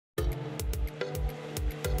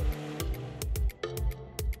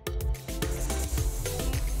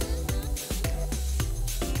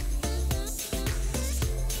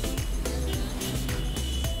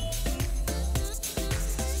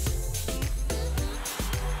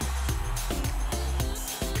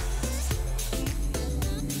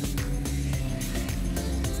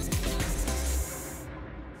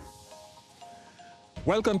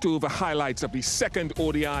Welcome to the highlights of the second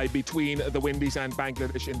ODI between the Windies and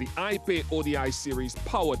Bangladesh in the iPay ODI series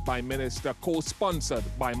powered by Minister, co-sponsored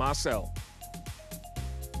by Marcel.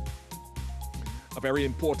 A very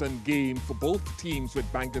important game for both teams, with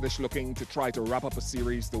Bangladesh looking to try to wrap up a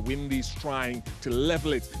series, the Windies trying to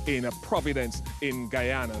level it in a Providence in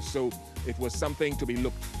Guyana. So it was something to be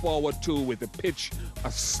looked forward to, with the pitch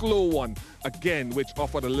a slow one again, which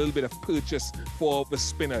offered a little bit of purchase for the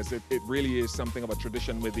spinners. It really is something of a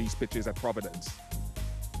tradition with these pitches at Providence.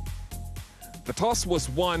 The toss was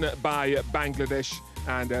won by Bangladesh,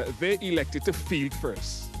 and they elected to field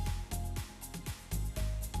first.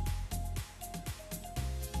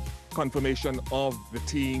 Confirmation of the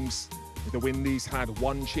teams. The Windies had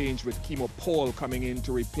one change, with Kimo Paul coming in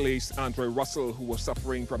to replace Andre Russell, who was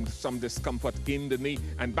suffering from some discomfort in the knee,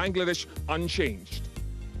 and Bangladesh unchanged.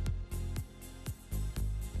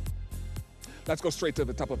 Let's go straight to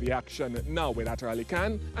the top of the action now with Atar Ali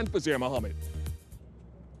Khan and Fazir Mohammed.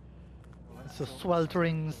 It's a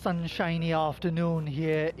sweltering, sunshiny afternoon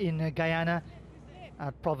here in Guyana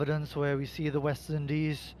at Providence, where we see the West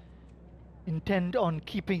Indies intent on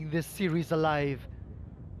keeping this series alive.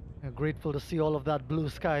 We're grateful to see all of that blue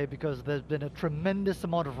sky, because there's been a tremendous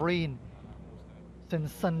amount of rain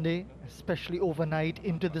since Sunday, especially overnight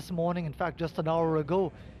into this morning. In fact, just an hour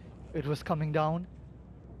ago it was coming down,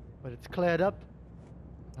 but it's cleared up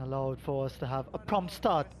and allowed for us to have a prompt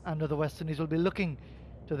start. And the West Indies will be looking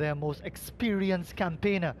to their most experienced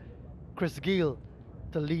campaigner, Chris Gayle,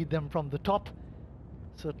 to lead them from the top.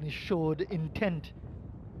 Certainly showed intent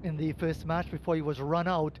in the first match before he was run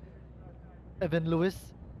out. Evan Lewis,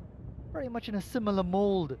 very much in a similar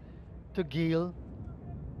mold to Gayle,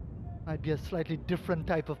 might be a slightly different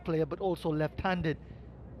type of player, but also left-handed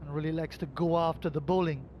and really likes to go after the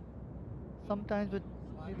bowling, sometimes with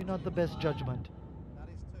maybe not the best judgment.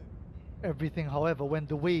 Everything, however, went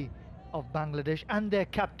the way of Bangladesh and their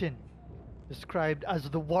captain, described as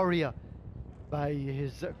the warrior by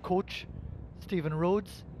his coach Stephen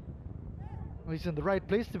Rhodes. He's in the right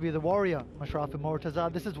place to be the warrior, Mashrafi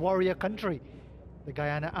Mortaza. This is warrior country. The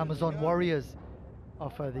Guyana Amazon Warriors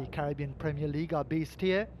of the Caribbean Premier League are based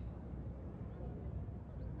here,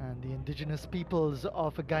 and the indigenous peoples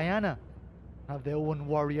of Guyana have their own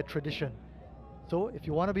warrior tradition. So if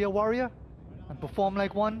you want to be a warrior and perform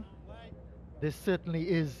like one, this certainly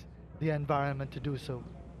is the environment to do so.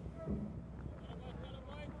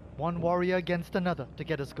 One warrior against another to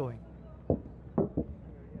get us going.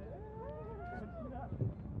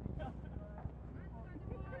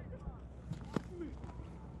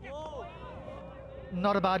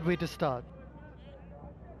 Not a bad way to start.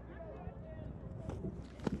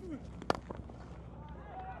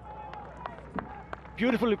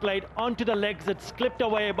 Beautifully played onto the legs. It's clipped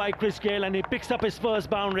away by Chris Gayle, and he picks up his first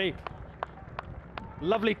boundary.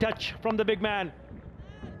 Lovely touch from the big man.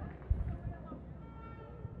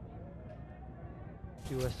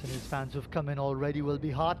 The West Indies fans who've come in already will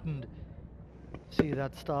be heartened. See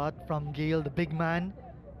that start from Gayle, the big man.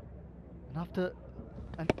 And after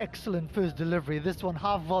an excellent first delivery, this one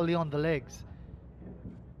half volley on the legs.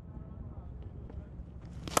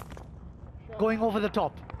 Going over the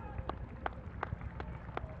top.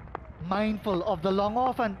 Mindful of the long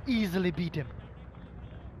off and easily beat him.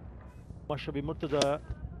 Mushfiqur Murtaza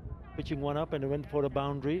pitching one up and went for a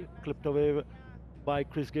boundary, clipped away by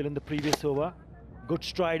Chris Gayle in the previous over. Good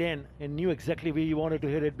stride in, and knew exactly where he wanted to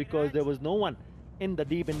hit it, because there was no one in the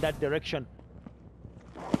deep in that direction.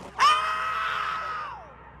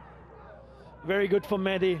 Very good for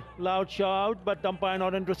Mehdi. Loud shout, but umpire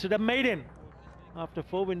not interested. A maiden after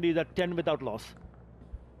 4 Windies at 10 without loss.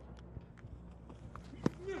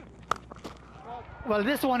 Well,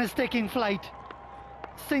 this one is taking flight.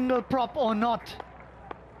 Single prop or not,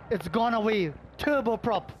 it's gone away. Turbo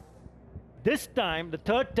prop. This time, the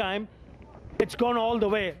third time, it's gone all the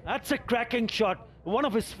way. That's a cracking shot. One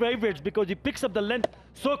of his favorites, because he picks up the length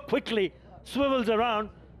so quickly, swivels around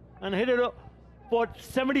and hit it for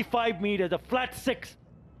 75 meters, a flat 6.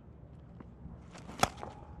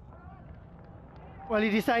 Well, he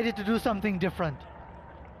decided to do something different.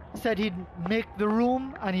 Said he'd make the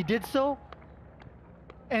room, and he did so.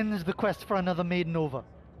 Ends the quest for another maiden over.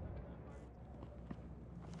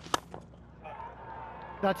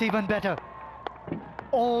 That's even better.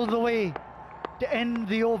 All the way to end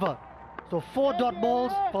the over. So 4 dot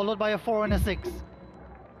balls followed by a 4 and a 6.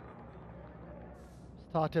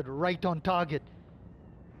 Started right on target.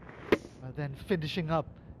 And then finishing up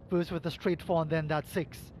first with a straight 4 and then that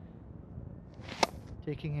 6.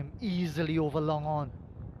 Taking him easily over long on.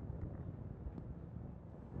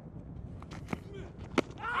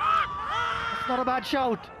 That's not a bad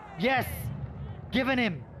shout. Yes, given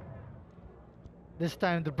him. This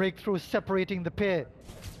time the breakthrough separating the pair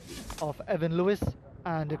of Evan Lewis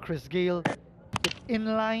and Chris Gale. In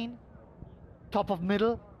line, top of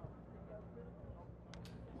middle.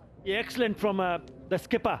 Yeah, excellent from the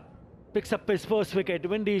skipper. Picks up his first wicket.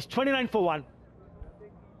 Windies 29 for 1.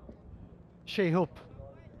 Shai Hope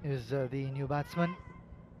is the new batsman.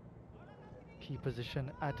 Key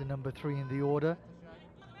position at number 3 in the order.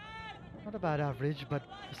 Not a bad average, but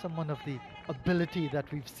someone of the ability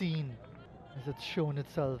that we've seen as it's shown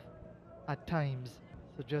itself at times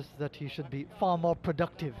suggests that he should be far more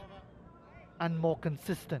productive and more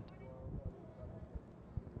consistent.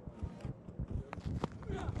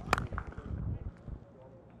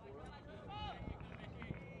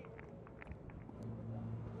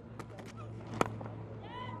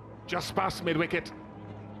 Just past mid-wicket.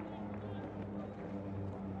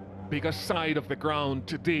 Bigger side of the ground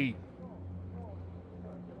today.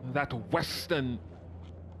 That western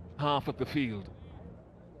half of the field.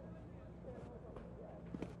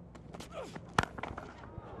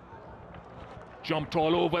 Jumped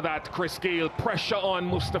all over that, Chris Gale. Pressure on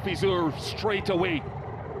Mushfiqur straight away.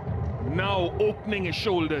 Now opening his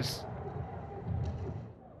shoulders.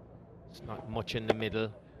 It's not much in the middle,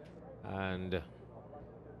 and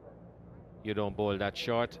you don't bowl that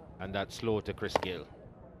short and that slow to Chris Gale.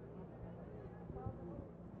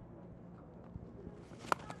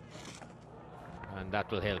 And that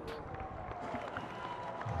will help.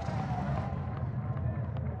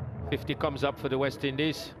 50 comes up for the West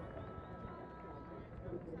Indies.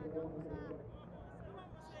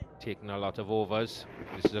 Taking a lot of overs.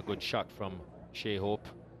 This is a good shot from Shai Hope.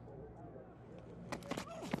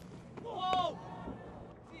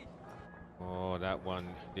 Oh, that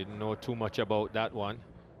one. Didn't know too much about that one.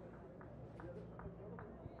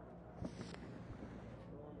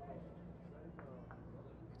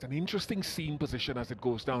 It's an interesting seam position as it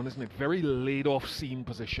goes down, isn't it? Very laid off seam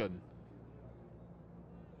position.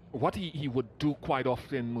 What he would do quite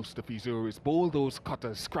often, Mushfiqur, is bowl those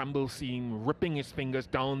cutters, scramble seam, ripping his fingers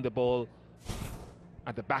down the ball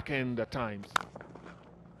at the back end at times.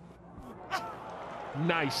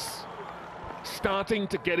 Nice. Starting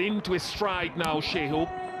to get into his stride now, Shai Hope.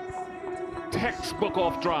 Textbook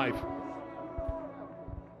off drive.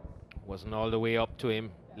 Wasn't all the way up to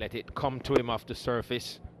him. Let it come to him off the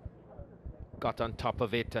surface. Got on top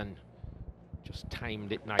of it and just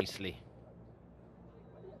timed it nicely.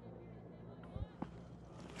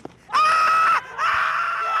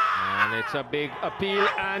 And it's a big appeal,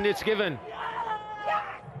 and it's given.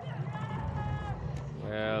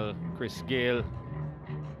 Well, Chris Gale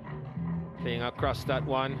playing across that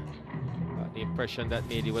one. Got the impression that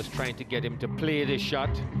maybe was trying to get him to play this shot.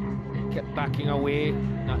 Kept backing away,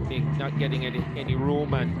 not getting any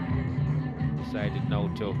room, and decided now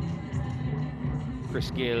to.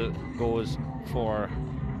 Chris Gale goes for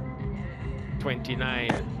 29.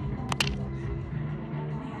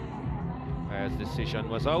 As decision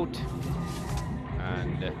was out,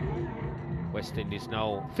 and West Indies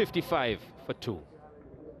now 55 for 2.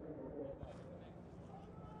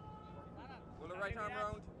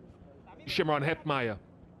 Shimron Hetmeyer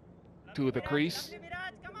to the crease.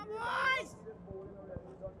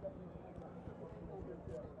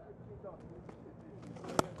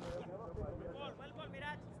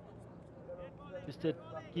 Just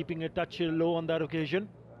keeping a touch low on that occasion,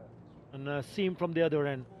 and a seam from the other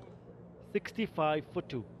end. 65 for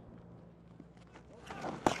 2.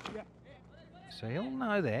 So he'll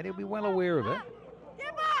know that. He'll be well aware of it.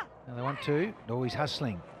 Now they want to. Oh, he's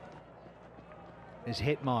hustling. There's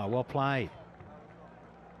Hetmeyer. Well played.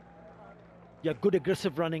 Yeah, good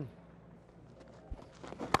aggressive running.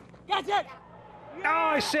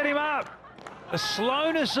 Oh, he set him up. The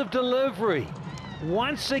slowness of delivery.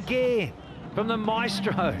 Once again, from the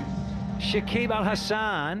maestro. Shakib Al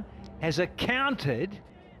Hassan has accounted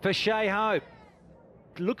for Shai Hope.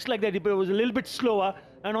 Looks like that it was a little bit slower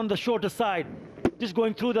and on the shorter side. Just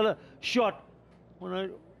going through the shot.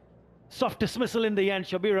 Soft dismissal in the end.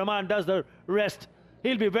 Shabir Rahman does the rest.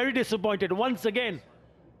 He'll be very disappointed once again.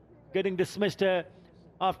 Getting dismissed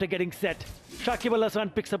after getting set. Shakib Al Hassan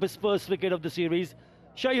picks up his first wicket of the series.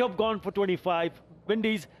 Shai Hope gone for 25.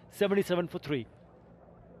 Windies 77 for 3.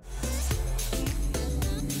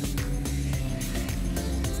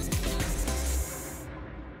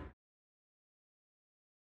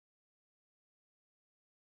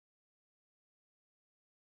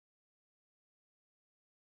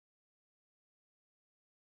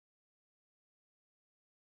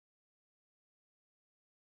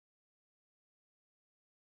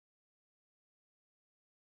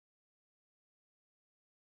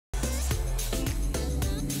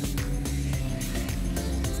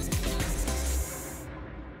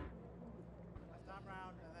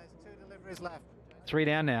 3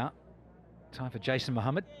 down now. Time for Jason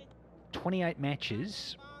Mohammed. 28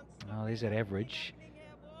 matches. Oh, there's that average.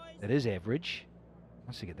 That is average.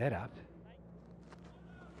 Wants to get that up.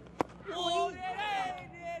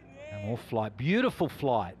 And more flight. Beautiful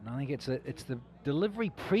flight. And I think it's the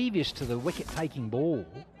delivery previous to the wicket-taking ball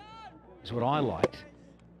is what I liked.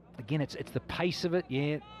 Again, it's the pace of it,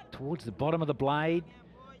 yeah, towards the bottom of the blade.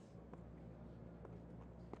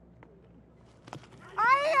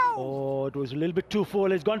 Oh, it was a little bit too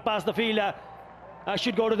full. It's gone past the fielder. I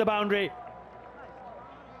should go to the boundary.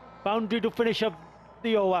 Boundary to finish up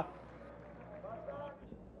the over.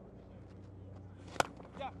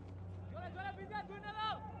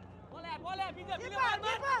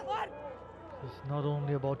 It's not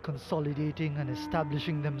only about consolidating and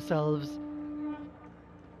establishing themselves,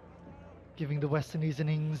 giving the West Indies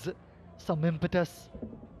innings some impetus.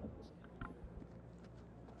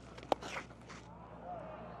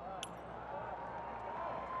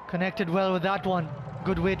 Connected well with that one.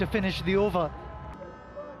 Good way to finish the over.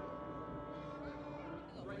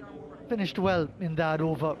 Finished well in that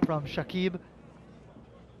over from Shakib.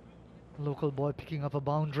 Local boy picking up a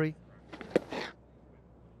boundary.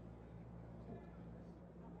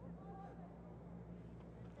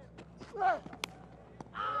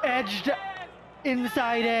 Edged,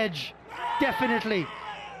 inside edge, definitely.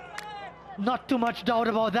 Not too much doubt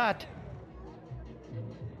about that.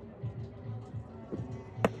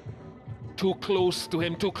 Too close to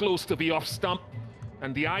him, too close to the off stump.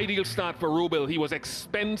 And the ideal start for Rubil. He was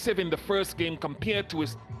expensive in the first game compared to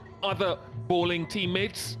his other bowling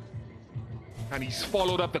teammates. And he's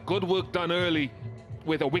followed up the good work done early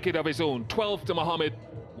with a wicket of his own. 12 to Mohammed,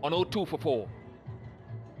 102 for 4.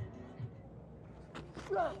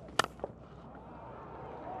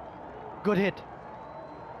 Good hit.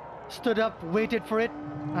 Stood up, waited for it,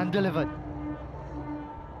 and delivered.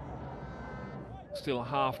 Still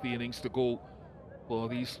half the innings to go for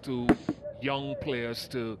these two young players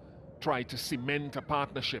to try to cement a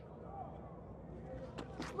partnership.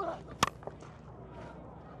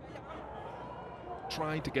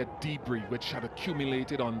 Trying to get debris which had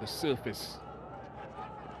accumulated on the surface.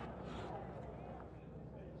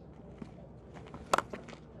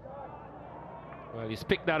 Well, he's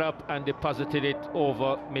picked that up and deposited it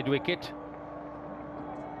over mid-wicket.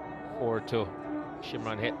 4 to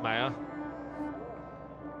Shimron Hetmyer.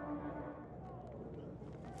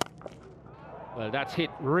 Well, that's hit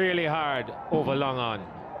really hard over long on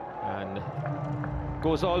and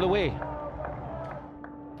goes all the way.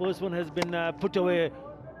 First one has been put away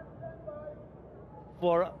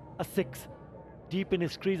for a 6. Deep in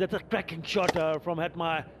his crease. That's a cracking shot from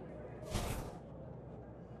Hetmyer.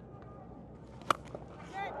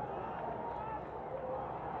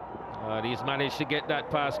 He's managed to get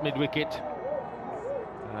that past mid-wicket.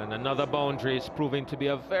 And another boundary is proving to be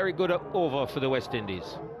a very good over for the West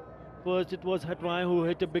Indies. First it was Hetmyer who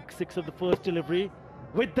hit a big 6 of the first delivery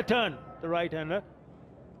with the turn, the right-hander.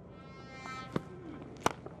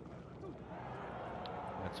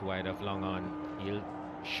 That's wide of long on. He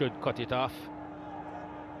should cut it off.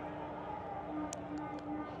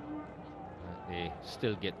 They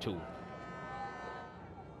still get 2.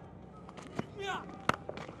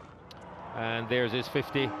 And there's his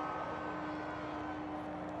 50.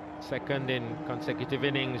 Second in consecutive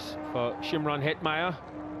innings for Shimron Hetmyer.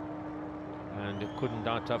 And it could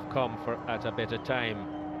not have come at a better time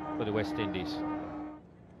for the West Indies.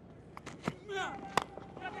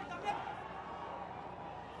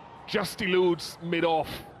 Just eludes mid-off.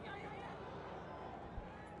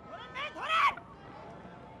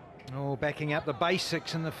 Oh, backing up the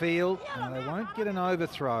basics in the field. Now, they won't get an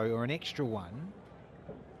overthrow or an extra one.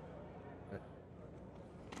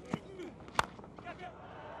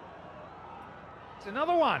 It's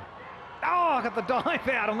another one. Oh, I got the dive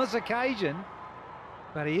out on this occasion.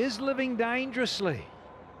 But he is living dangerously.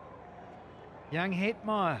 Young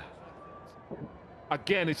Hetmyer.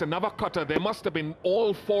 Again, it's another cutter. There must have been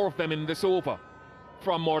all 4 of them in this over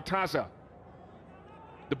from Mortaza.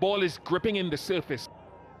 The ball is gripping in the surface.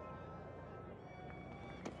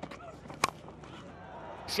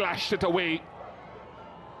 Slashed it away.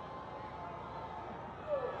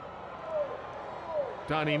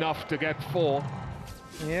 Done enough to get 4.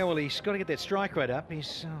 Yeah, well, he's got to get that strike rate up.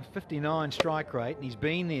 He's 59 strike rate, and he's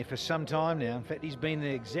been there for some time now. In fact, he's been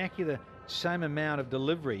there exactly the same amount of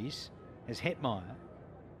deliveries as Hetmyer.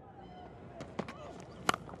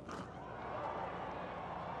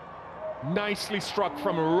 Nicely struck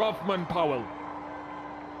from Rovman Powell.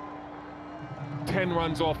 10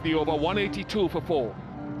 runs off the over, 182 for 4.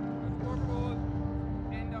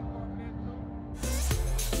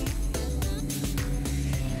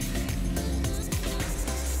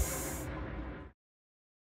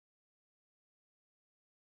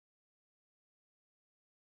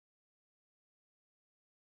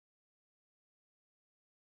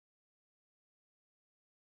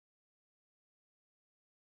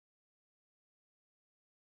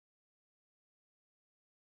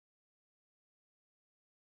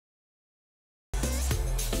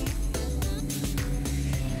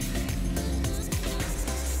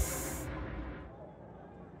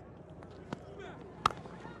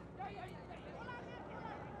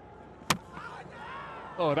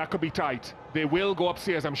 Oh, that could be tight. They will go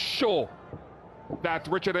upstairs. I'm sure that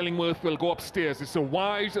Richard Illingworth will go upstairs. It's a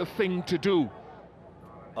wise thing to do.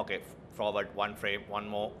 Okay, forward, one frame, one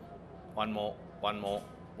more.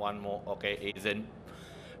 Okay, he's in.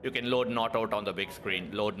 You can load not out on the big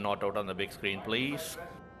screen. Load not out on the big screen, please.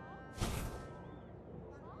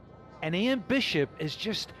 And Ian Bishop is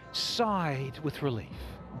just sighed with relief.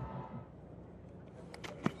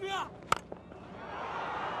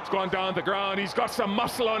 It's gone down the ground. He's got some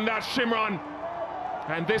muscle on that Shimron.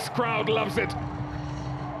 And this crowd loves it.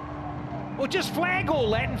 Well, just flag all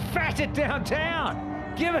that and fat it downtown.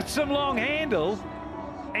 Give it some long handle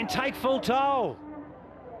and take full toll.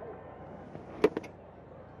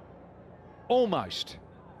 Almost.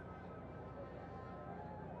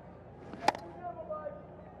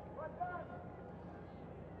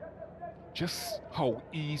 Just how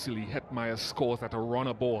easily Hetmeyer scores at a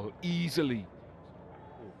runner ball. Easily.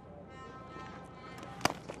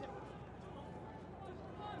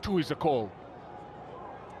 Two is a call.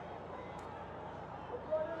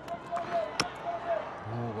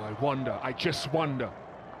 Oh, I wonder. I just wonder.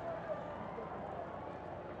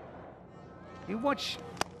 You watch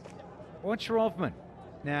Rovman.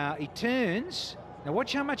 Now he turns. Now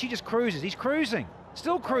watch how much he just cruises. He's cruising,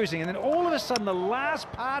 still cruising, and then all of a sudden the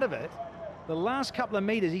last part of it, the last couple of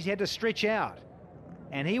meters, he's had to stretch out,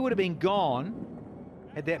 and he would have been gone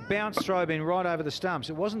had that bounce throw been right over the stumps.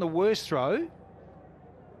 It wasn't the worst throw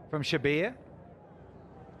from Shabir.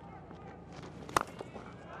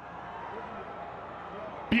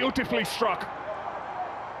 Beautifully struck.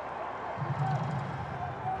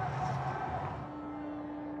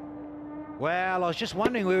 Well, I was just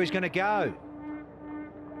wondering where he was going to go.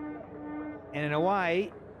 And in a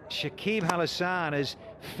way, Shakib Al Hassan has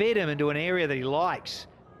fed him into an area that he likes.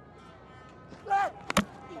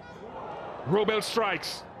 Robel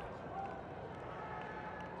strikes.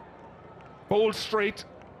 Bold straight.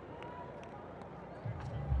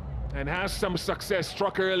 And has some success.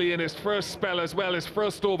 Struck early in his first spell as well, his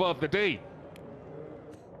first over of the day.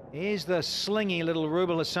 Here's the slingy little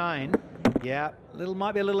Rubel Hussain. Yeah,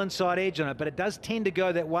 might be a little inside edge on it, but it does tend to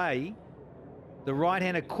go that way. The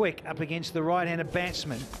right-hander quick up against the right-hander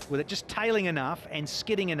batsman, with it just tailing enough and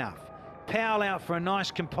skidding enough. Powell out for a nice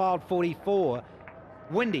compiled 44.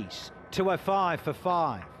 Windies, 205 for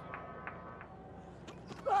 5.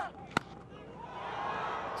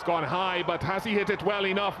 It's gone high, but has he hit it well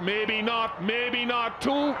enough? Maybe not, maybe not. 2.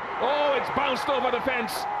 Oh, it's bounced over the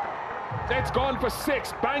fence. It's gone for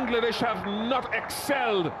 6. Bangladesh have not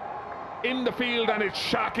excelled in the field, and it's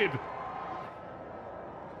Shakib.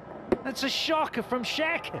 That's a shocker from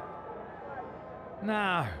Shakib.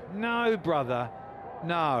 No, brother,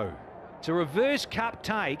 no. It's a reverse cup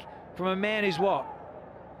take from a man who's what?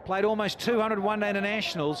 Played almost 200 one-day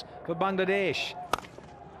internationals for Bangladesh.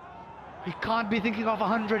 He can't be thinking of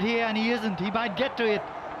 100 here, and he isn't. He might get to it.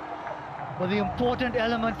 But the important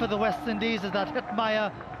element for the West Indies is that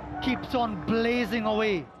Hetmeyer keeps on blazing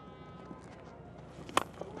away.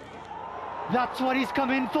 That's what he's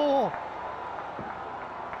come in for.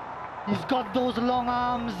 He's got those long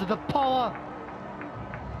arms, the power.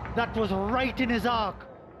 That was right in his arc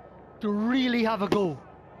to really have a go.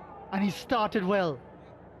 And he started well.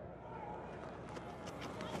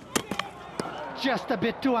 Just a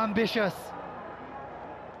bit too ambitious.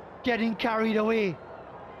 Getting carried away.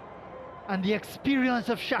 And the experience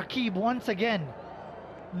of Shakib once again,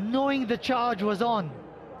 knowing the charge was on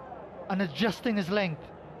and adjusting his length.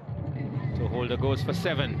 So Holder goes for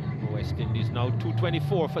 7. West Indies now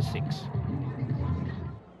 224 for 6.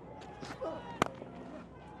 No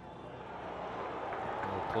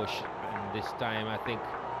push, and this time I think,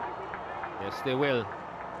 yes, they will.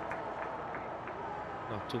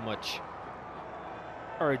 Not too much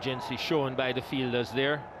urgency shown by the fielders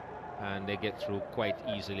there, and they get through quite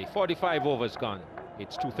easily. 45 overs gone.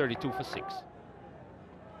 It's 232 for 6.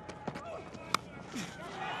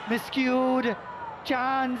 Miscued,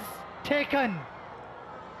 chance taken.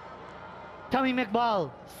 Tamim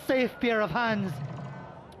Iqbal, safe pair of hands.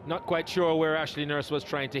 Not quite sure where Ashley Nurse was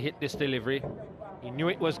trying to hit this delivery. He knew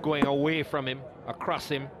it was going away from him, across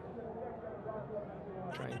him.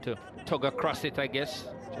 Trying to tug across it, I guess.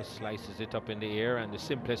 Just slices it up in the air, and the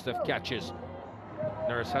simplest of catches.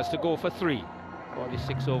 Nurse has to go for 3.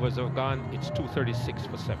 46 overs have gone. It's 236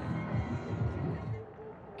 for 7.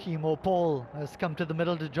 Kimo Paul has come to the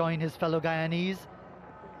middle to join his fellow Guyanese.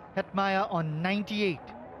 Hetmeyer on 98.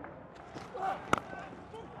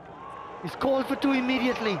 He's called for 2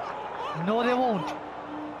 immediately. No, they won't.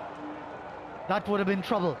 That would have been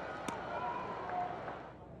trouble.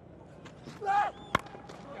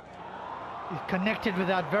 He connected with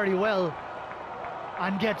that very well.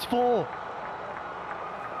 and gets 4.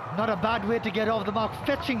 Not a bad way to get off the mark,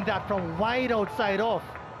 fetching that from wide outside off.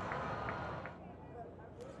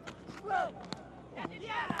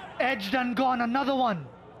 Edged and gone, another one.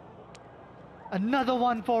 Another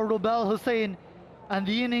one for Rubel Hussain, and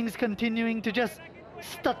the innings continuing to just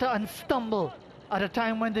stutter and stumble at a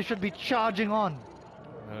time when they should be charging on.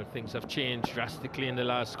 Well, things have changed drastically in the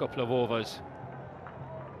last couple of overs.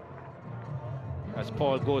 As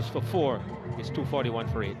Paul goes for 4, it's 241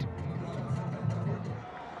 for 8.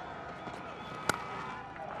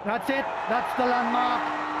 That's it, that's the landmark.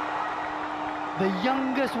 The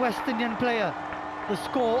youngest West Indian player to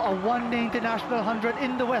score a one-day international 100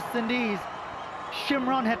 in the West Indies,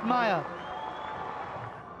 Shimron Hetmyer.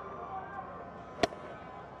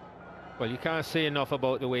 Well, you can't say enough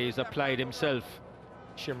about the way he's applied himself.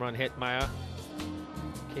 Shimron Hetmyer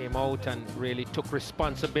came out and really took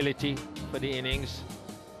responsibility for the innings.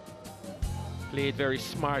 Played very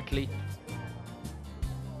smartly.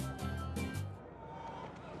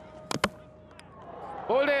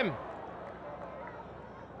 Hold him!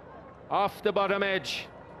 Off the bottom edge.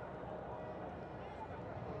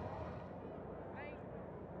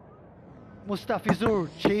 Mustafizur,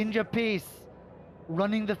 change of pace,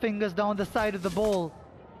 running the fingers down the side of the ball.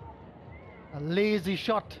 A lazy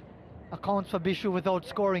shot accounts for Bishu without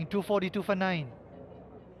scoring, 242 for 9.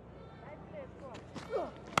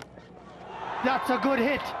 That's a good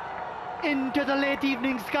hit into the late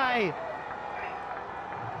evening sky.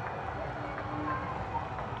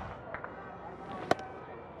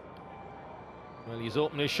 Well, he's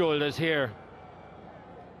opened his shoulders here.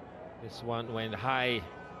 This one went high,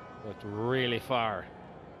 but really far.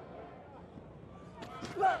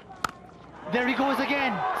 There he goes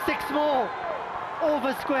again, 6 more,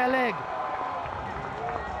 over square leg.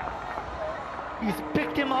 He's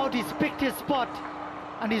picked him out, he's picked his spot,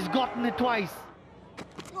 and he's gotten it twice.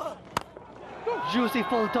 Juicy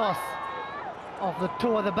full toss off the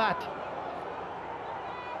toe of the bat.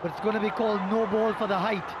 But it's going to be called no ball for the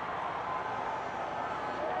height.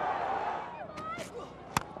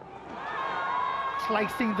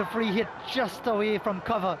 Slicing the free hit just away from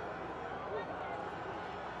cover.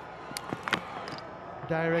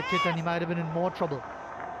 Direct hit and he might have been in more trouble.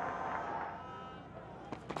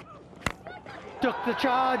 Took the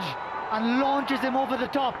charge and launches him over the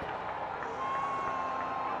top.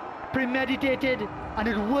 Premeditated, and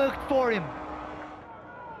it worked for him.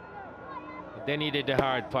 Then he did the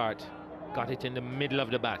hard part. Got it in the middle of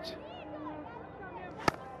the bat.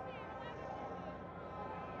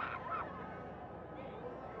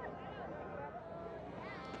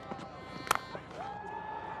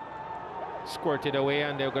 Squirted away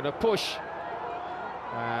and they're going to push,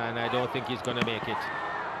 and I don't think he's going to make it.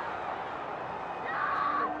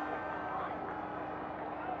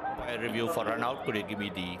 By review for run out, could you give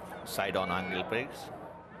me the side on angle, please?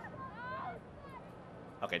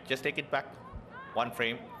 Okay, just take it back 1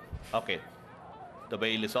 frame. Okay, the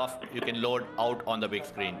bail is off. You can load out on the big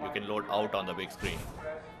screen. You can load out on the big screen.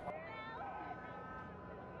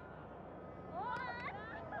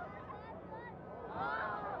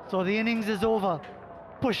 So the innings is over,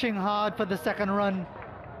 pushing hard for the second run.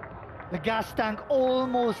 The gas tank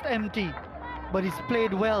almost empty, but he's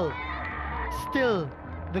played well. Still,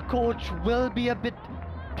 the coach will be a bit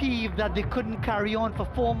peeved that they couldn't carry on for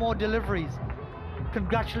 4 more deliveries.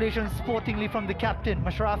 Congratulations sportingly from the captain,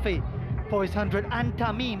 Mashrafi, for his 100, and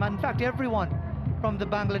Tamim, in fact everyone from the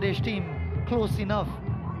Bangladesh team, close enough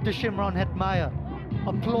to Shimron Hetmyer,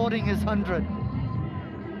 applauding his 100.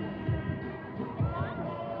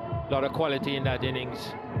 A lot of quality in that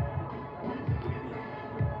innings.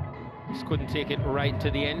 Just couldn't take it right to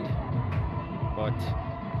the end, but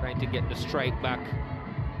trying to get the strike back,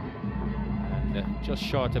 and just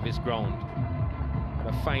short of his ground.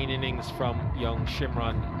 But a fine innings from young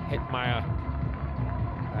Shimron Hetmyer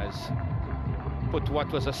has put what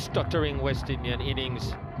was a stuttering West Indian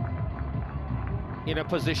innings in a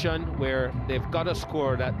position where they've got a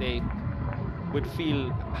score that they would feel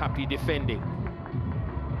happy defending.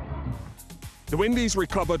 The Windies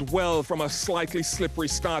recovered well from a slightly slippery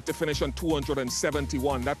start to finish on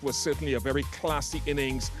 271. That was certainly a very classy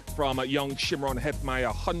innings from a young Shimron Hetmyer,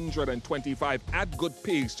 125 at good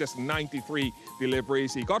pace, just 93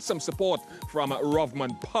 deliveries. He got some support from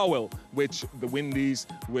Rovman Powell, which the Windies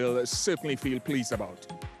will certainly feel pleased about.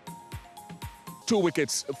 2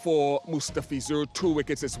 wickets for Mustafizur, 2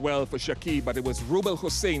 wickets as well for Shakib, but it was Rubel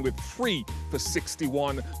Hussain with 3 for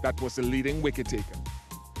 61 that was the leading wicket taker,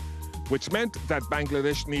 which meant that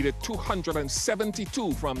Bangladesh needed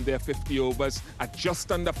 272 from their 50 overs at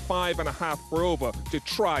just under 5.5 per over to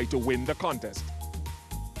try to win the contest.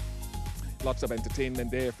 Lots of entertainment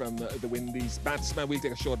there from the Windies batsmen. We'll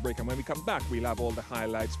take a short break, and when we come back, we'll have all the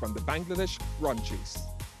highlights from the Bangladesh run chase.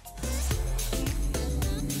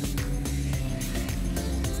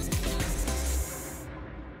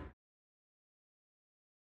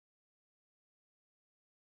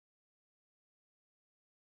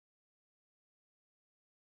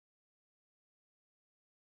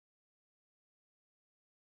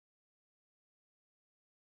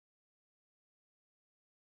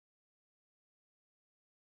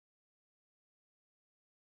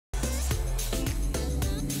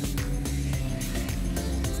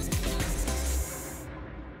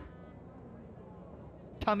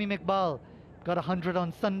 Tamim Iqbal got 100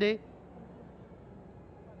 on Sunday,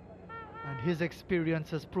 and his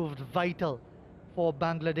experience has proved vital for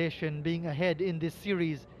Bangladesh in being ahead in this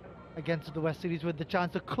series against the West Indies, with the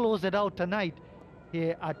chance to close it out tonight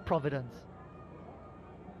here at Providence.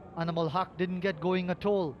 Anamul Haq didn't get going at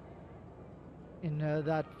all in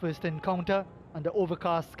that first encounter. Under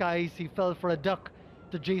overcast skies, he fell for a duck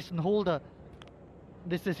to Jason Holder.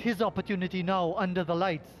 This is his opportunity now under the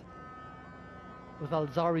lights, with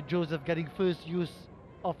Alzari Joseph getting first use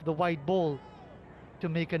of the white ball to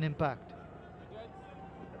make an impact.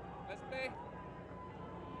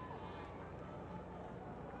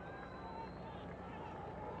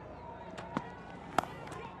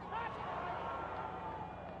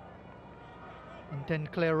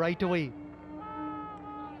 Intent clear right away.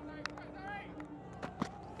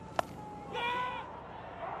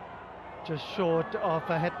 Just short of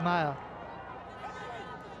a Hetmire.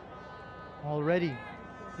 Already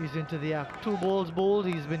he's into the act. 2 balls bowled.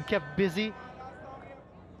 He's been kept busy.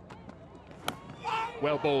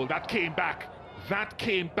 Well bowled. That came back. That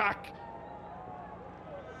came back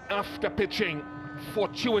after pitching.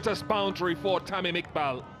 Fortuitous boundary for Tamim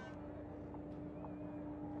Iqbal.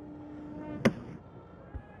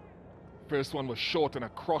 First one was short and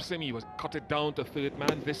across him. He was cut it down to third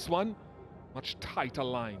man. This one, much tighter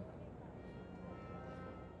line.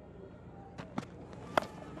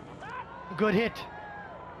 Good hit.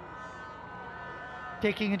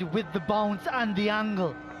 Taking it with the bounce and the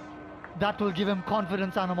angle. That will give him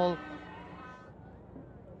confidence, Animal.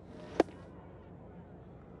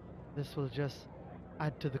 This will just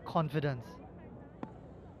add to the confidence.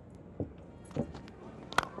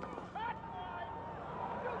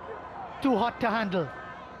 Too hot to handle.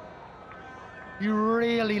 He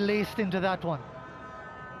really laced into that one.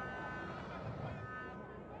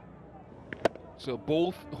 So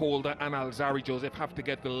both Holder and Alzari Joseph have to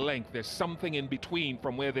get the length. There's something in between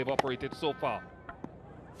from where they've operated so far.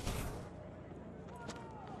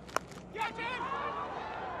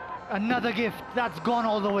 Another gift. That's gone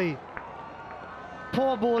all the way.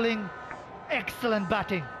 Poor bowling, excellent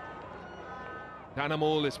batting.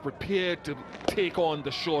 Danamol is prepared to take on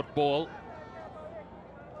the short ball.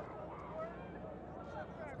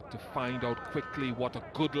 But to find out quickly what a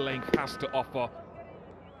good length has to offer.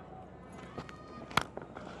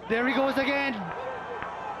 There he goes again.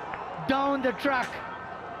 Down the track.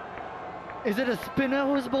 Is it a spinner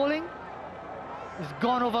who's bowling? He's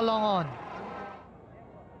gone over long on.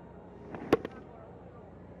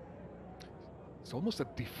 It's almost a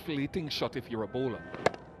deflating shot if you're a bowler.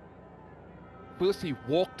 First he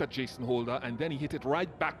walked at Jason Holder and then he hit it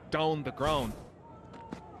right back down the ground.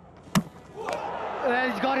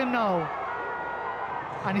 Well, he's got him now.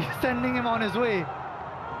 And he's sending him on his way.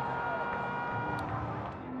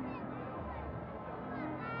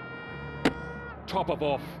 Top of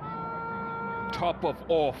off. Top of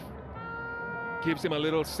off. Gives him a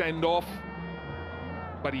little send-off.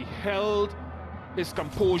 But he held his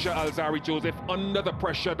composure, Alzari Joseph, under the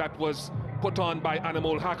pressure that was put on by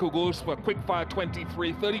Anamol Haq, who goes for a quick fire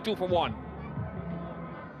 23, 32 for 1.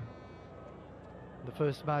 The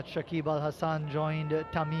first match, Shakib Al Hassan joined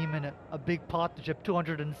Tamim in a big partnership,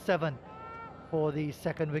 207 for the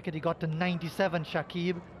second wicket. He got to 97,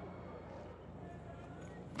 Shakib.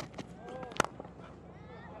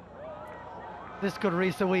 This could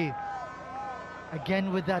race away.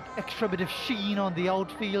 Again with that extra bit of sheen on the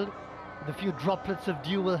outfield. The few droplets of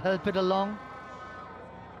dew will help it along.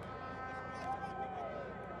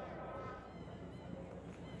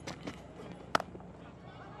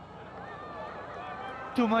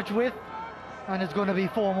 Too much width, and it's going to be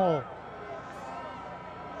 4 more.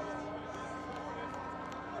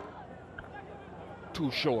 Too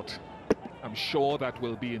short. I'm sure that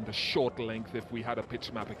will be in the short length if we had a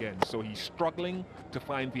pitch map again. So he's struggling to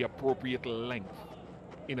find the appropriate length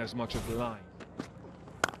in as much as line.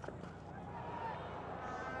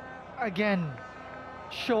 Again,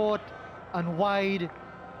 short and wide,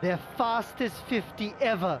 their fastest 50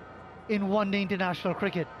 ever in one-day international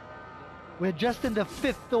cricket. We're just in the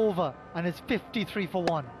 5th over and it's 53 for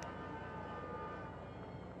 1.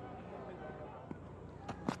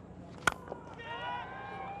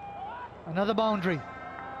 Another boundary.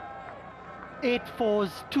 8 fours,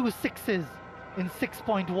 2 sixes in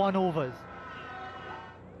 6.1 overs.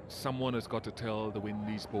 Someone has got to tell the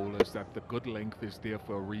Windies bowlers that the good length is there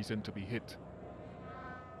for a reason to be hit.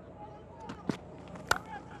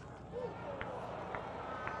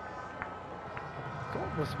 It's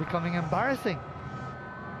almost becoming embarrassing.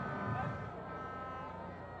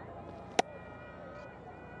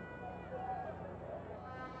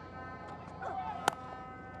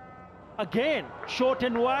 Again, short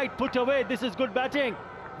and wide, put away. This is good batting.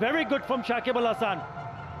 Very good from Shakib Al Hasan.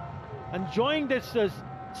 Enjoying this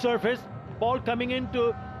surface. Ball coming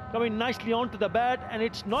nicely onto the bat, and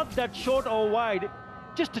it's not that short or wide,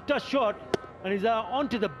 just a touch short, and he's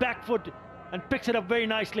onto the back foot and picks it up very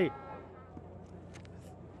nicely.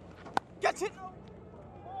 Get it!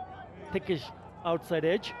 Thickish outside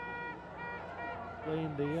edge. Play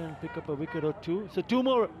in the air and pick up a wicket or two. So 2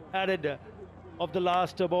 more added of the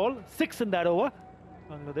last ball. 6 in that over.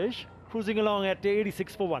 Bangladesh cruising along at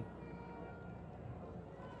 86 for 1.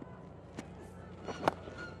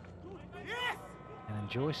 And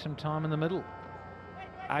enjoy some time in the middle.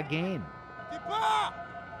 Again. Oh,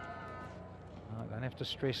 don't have to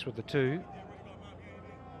stress with the 2.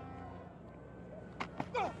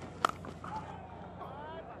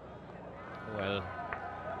 Well,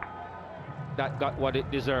 that got what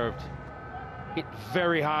it deserved. Hit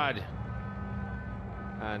very hard.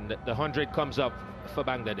 And the 100 comes up for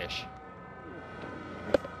Bangladesh.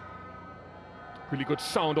 Really good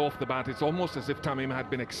sound off the bat. It's almost as if Tamim had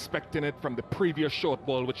been expecting it from the previous short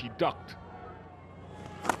ball, which he ducked.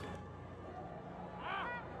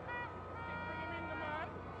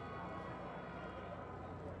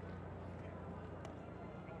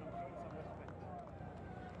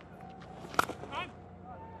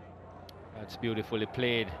 That's beautifully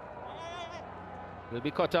played. Will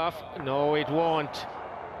be cut off. No, it won't.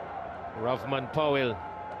 Rovman Powell.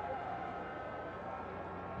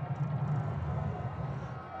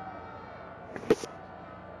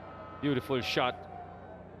 Beautiful shot,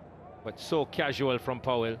 but so casual from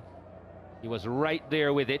Powell. He was right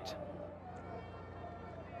there with it.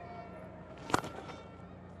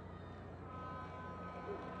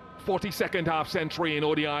 "42nd half century in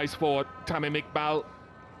ODIs for Tamim Iqbal.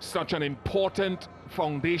 Such an important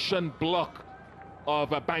foundation block of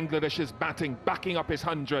Bangladesh's batting, backing up his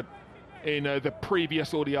 100 in the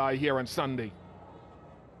previous ODI here on Sunday.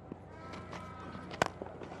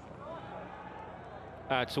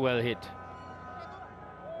 That's well hit.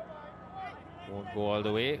 Won't go all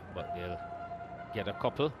the way, but they'll get a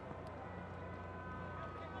couple.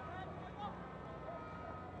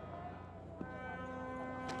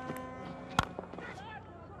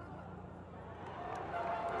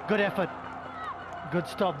 Good effort. Good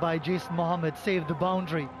stop by Jason Mohammed, saved the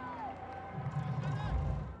boundary.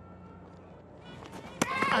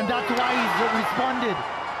 And that's why he's responded.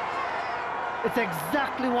 It's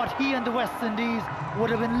exactly what he and the West Indies would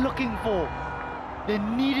have been looking for. They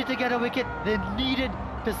needed to get a wicket, they needed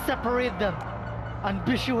to separate them, and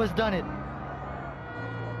Bishu has done it.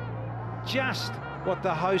 Just what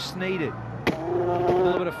the hosts needed. A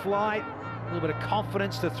little bit of flight, a little bit of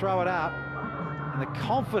confidence to throw it up. And the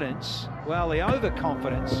confidence, well, the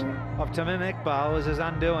overconfidence of Tamim Iqbal was his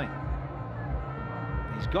undoing.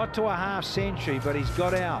 He's got to a half century, but he's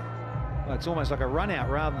got out. Well, it's almost like a run out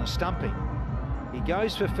rather than a stumping. He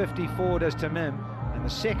goes for 54, does Tamim, and the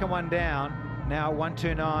second one down, now at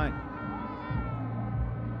 129.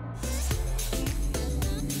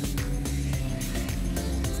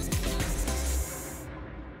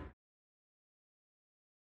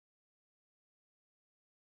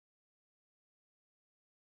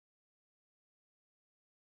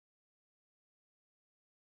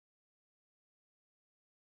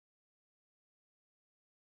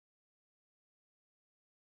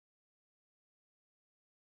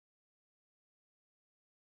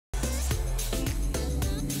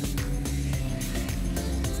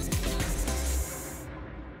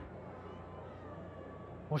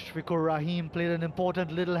 Mushfiqur Rahim played an important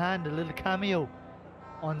little hand, a little cameo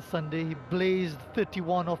on Sunday. He blazed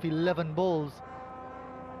 31 off 11 balls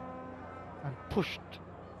and pushed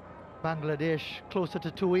Bangladesh closer to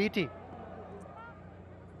 280.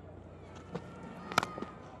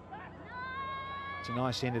 It's a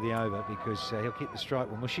nice end of the over because he'll keep the strike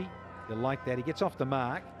with Mushy. He'll like that. He gets off the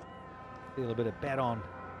mark. Feel a bit of bat on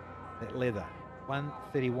that leather.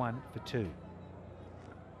 131 for 2.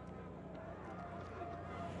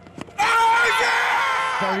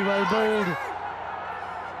 Very well bowled.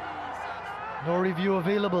 No review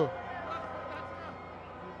available.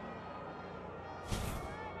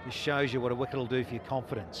 Just shows you what a wicket will do for your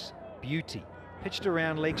confidence. Beauty. Pitched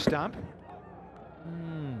around leg stump.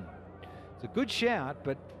 It's a good shout,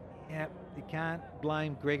 but yeah, you can't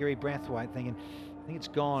blame Gregory Brathwaite thinking, I think it's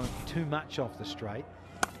gone too much off the straight.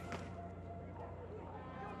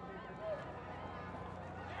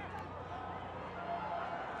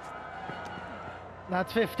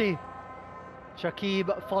 That's 50.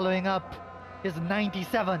 Shakib following up his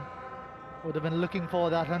 97. Would have been looking for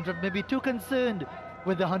that 100, maybe too concerned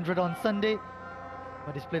with the 100 on Sunday.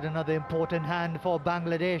 But he's played another important hand for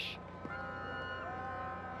Bangladesh.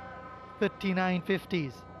 39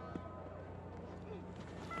 50s.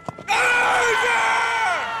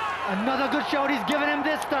 Another good shot he's given him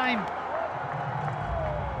this time.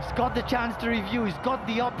 He's got the chance to review, he's got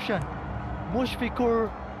the option.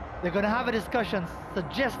 Mushfiqur, they're going to have a discussion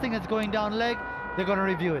suggesting it's going down leg. They're going to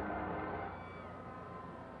review it.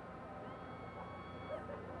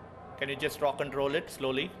 Can you just rock and roll it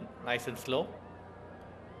slowly, nice and slow?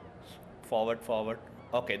 Forward, forward.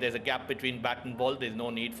 Okay, there's a gap between bat and ball. There's no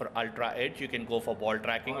need for ultra edge. You can go for ball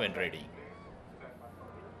tracking when ready.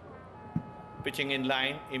 Pitching in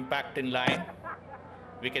line, impact in line,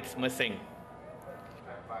 wickets missing.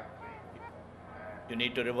 You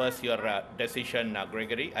need to reverse your decision,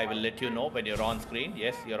 Gregory. I will let you know when you're on screen.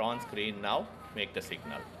 Yes, you're on screen now. Make the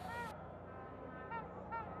signal.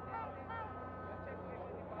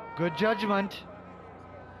 Good judgment.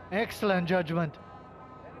 Excellent judgment.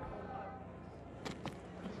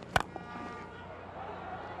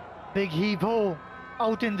 Big heave-ho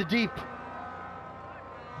out in the deep.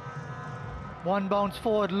 One bounce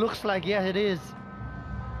forward, looks like, yeah, it is.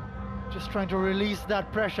 Just trying to release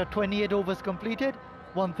that pressure. 28 overs completed,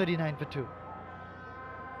 139 for 2.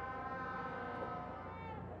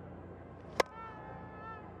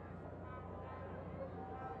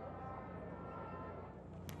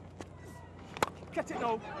 Get it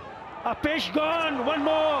now. A pitch gone, one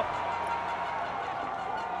more.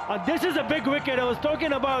 This is a big wicket. I was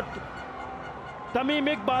talking about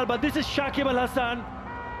Tamim Iqbal, but this is Shakib Al Hasan.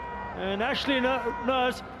 And Ashley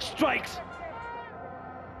Nurse strikes.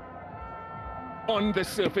 On the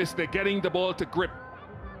surface, they're getting the ball to grip.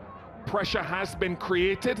 Pressure has been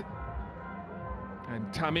created.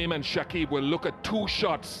 And Tamim and Shakib will look at 2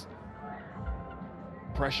 shots.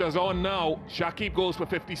 Pressure's on now. Shakib goes for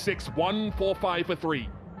 56, 145 for 3.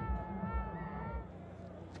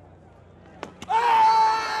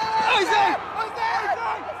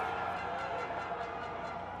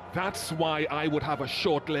 That's why I would have a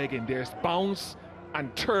short leg in there. Bounce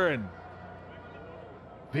and turn.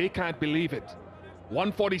 They can't believe it.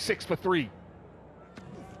 146 for 3.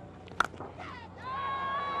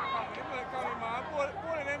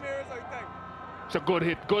 It's a good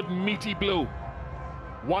hit, good meaty blow.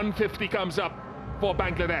 150 comes up for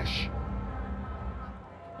Bangladesh.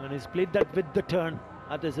 And he's played that with the turn.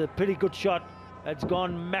 That is a pretty good shot. That's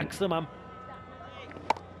gone maximum.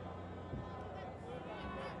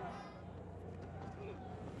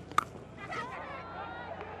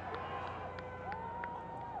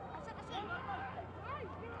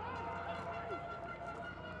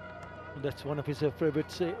 That's one of his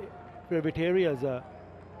favorite areas.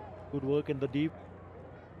 Good work in the deep.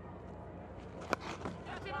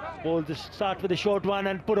 Ball just start with a short one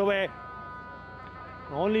and put away.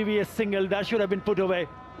 Only be a single. That should have been put away.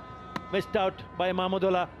 Missed out by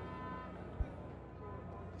Mahmudullah.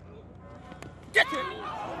 Get it!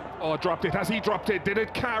 Oh, dropped it. Has he dropped it? Did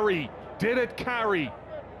it carry? Did it carry?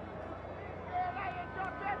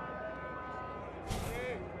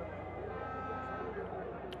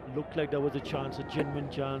 Looked like there was a chance, a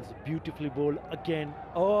genuine chance. Beautifully bowled again.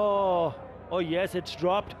 Oh, yes, it's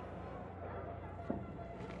dropped.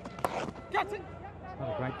 Not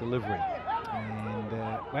a great delivery. And,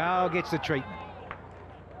 well, gets the treatment.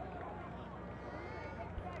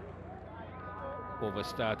 Over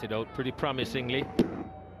started out pretty promisingly.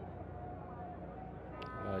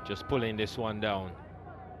 Just pulling this one down.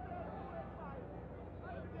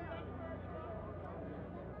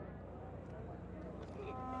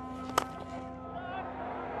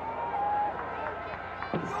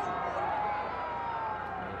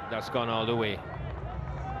 That's gone all the way.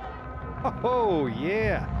 Oh,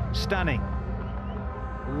 yeah. Stunning.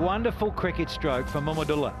 Wonderful cricket stroke from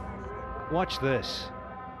Mahmudullah. Watch this.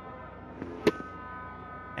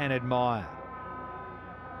 And admire.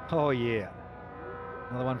 Oh, yeah.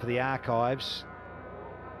 Another one for the archives.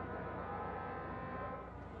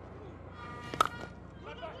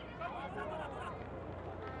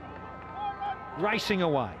 Racing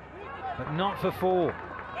away, but not for 4.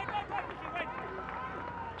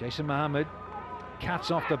 Jason Mohammed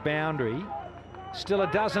cuts off the boundary. Still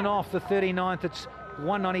a dozen off the 39th. It's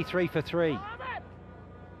 193 for 3.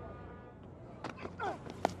 And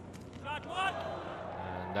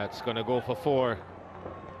that's going to go for 4.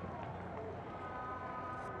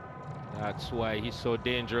 That's why he's so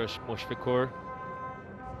dangerous, Mushfiqur.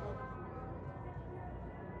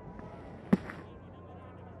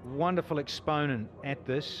 Wonderful exponent at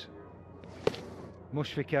this,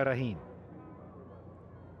 Mushfiqur.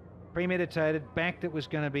 Premeditated, back that was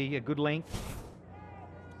going to be a good length.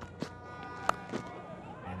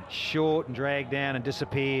 And it's short and dragged down and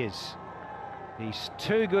disappears. He's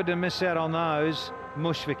too good to miss out on those,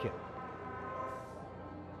 Mushfiqur.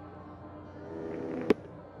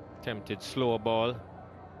 Tempted slower ball.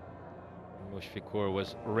 Mushfiqur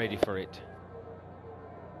was ready for it.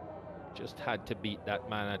 Just had to beat that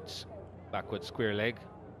man at backward square leg.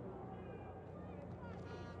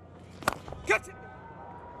 Get it!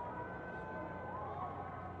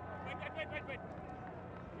 Wait.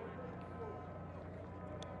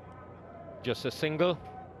 Just a single.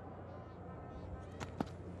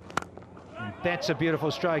 And that's a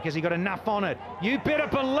beautiful stroke. Has he got enough on it? You better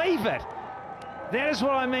believe it. That is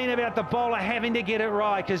what I mean about the bowler having to get it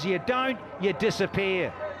right, because you don't, you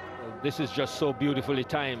disappear. Well, this is just so beautifully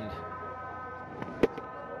timed.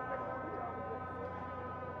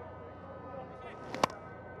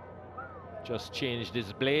 Just changed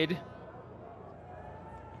his blade.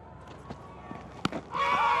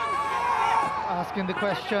 Asking the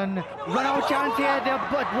question, run out chance here, they're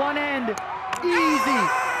but one end, easy.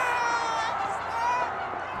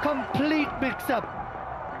 Complete mix-up.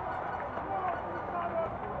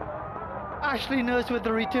 Ashley Nurse with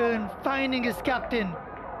the return, finding his captain.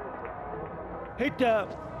 Hit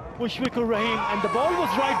Mushfiqur Rahim, and the ball was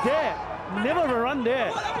right there. Never a run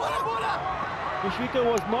there.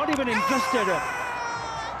 Mushfiqur was not even interested.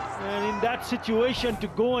 And in that situation, to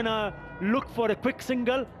go and look for a quick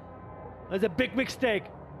single is a big mistake.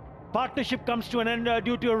 Partnership comes to an end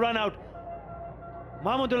due to a run out.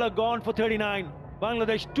 Mahmudullah gone for 39.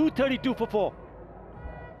 Bangladesh 232 for 4.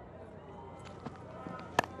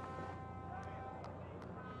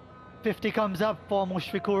 .50 comes up for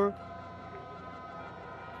Mushfiqur.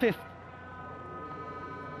 5th.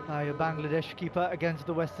 Now your Bangladesh keeper against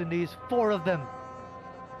the West Indies. 4 of them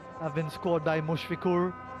have been scored by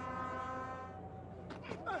Mushfiqur.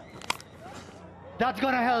 That's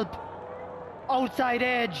gonna help. Outside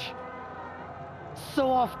edge. So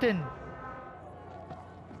often.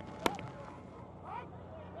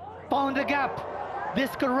 Found a gap.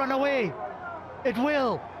 This could run away. It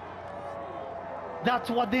will.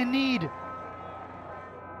 That's what they need.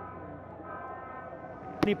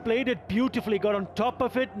 He played it beautifully, got on top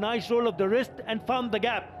of it, nice roll of the wrist, and found the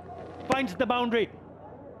gap. Finds the boundary.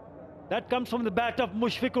 That comes from the bat of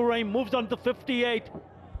Mushfiqur Rahim, moves on to 58.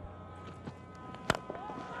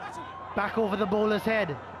 Back over the bowler's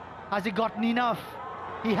head. Has he gotten enough?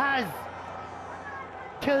 He has.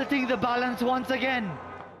 Tilting the balance once again.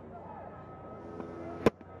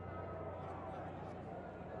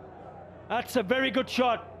 That's a very good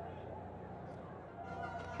shot.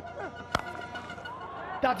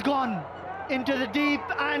 That's gone into the deep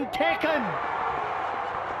and taken.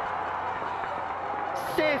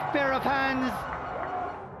 Safe pair of hands.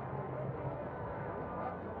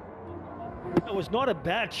 It was not a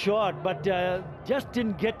bad shot, but just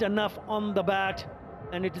didn't get enough on the bat.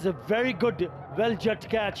 And it is a very good, well-judged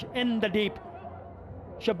catch in the deep.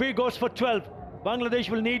 Shabir goes for 12. Bangladesh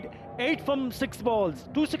will need 8 from 6 balls.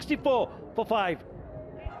 264 for 5.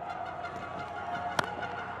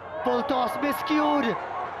 Full toss miscued.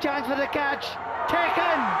 Chance for the catch.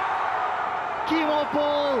 Taken. Chemo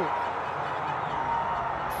ball.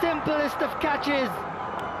 Simplest of catches.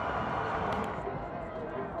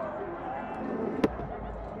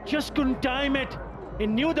 Just couldn't time it. He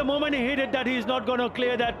knew the moment he hit it that he's not going to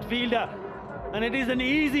clear that fielder. And it is an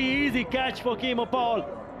easy catch for Chemo Paul.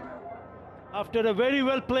 After a very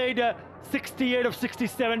well played 68 of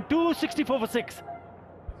 67, 264 for 6.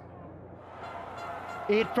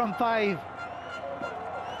 8 from 5.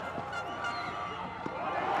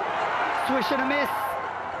 Swish and a miss.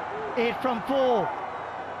 8 from 4.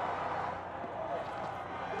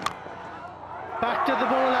 Back to the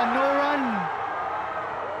bowler, no run.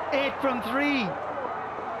 8 from 3.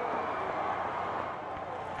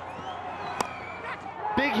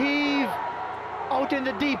 Big heave. Out in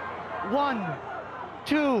the deep. 1,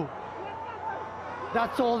 2.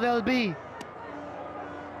 That's all there'll be.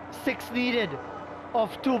 6 needed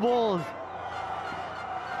of 2 balls.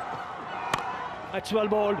 That's well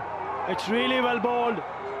bowled. It's really well bowled.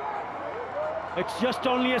 It's just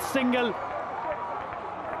only a single.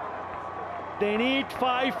 They need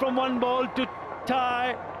 5 from 1 ball to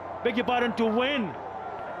tie, beg your pardon, to win.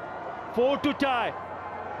 4 to tie.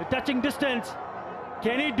 The touching distance.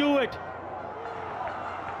 Can he do it?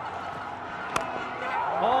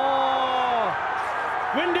 Oh!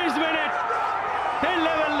 Windies win it. They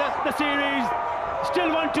level the series.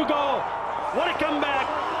 Still 1 to go. What a comeback.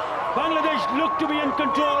 Bangladesh look to be in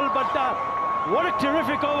control, but what a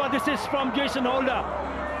terrific over this is from Jason Holder.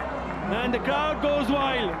 And the crowd goes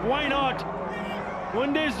wild. Why not?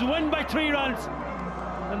 Windies win by 3 runs.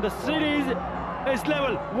 And the series is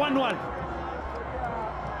level 1-1.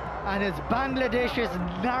 And it's Bangladesh's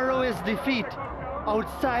narrowest defeat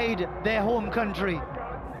outside their home country.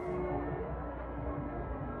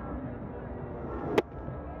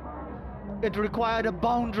 It required a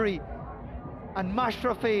boundary, and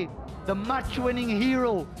Mushfiqur, the match-winning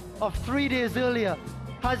hero of 3 days earlier,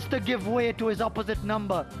 has to give way to his opposite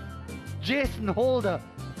number. Jason Holder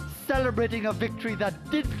celebrating a victory that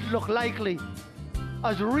didn't look likely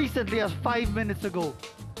as recently as 5 minutes ago.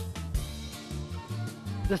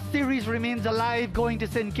 The series remains alive going to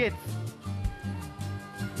St. Kitts.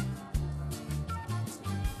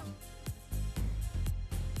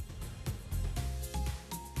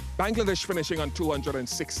 Bangladesh finishing on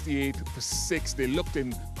 268 for 6. They looked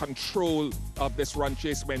in control of this run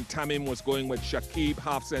chase when Tamim was going with Shakib,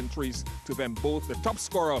 half centuries to them both. The top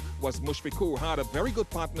scorer was Mushfiqur, had a very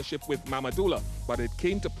good partnership with Mamadullah, but it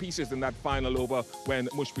came to pieces in that final over when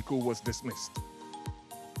Mushfiqur was dismissed.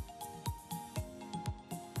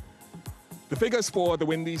 The figures for the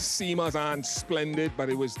Windies seamers aren't splendid, but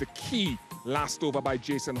it was the key last over by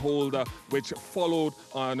Jason Holder, which followed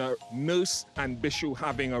on Nurse and Bishu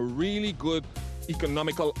having a really good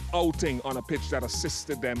economical outing on a pitch that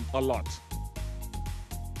assisted them a lot.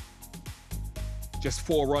 Just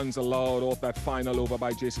 4 runs allowed off that final over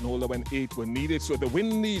by Jason Holder when 8 were needed, so the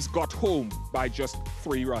Windies got home by just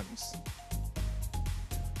 3 runs.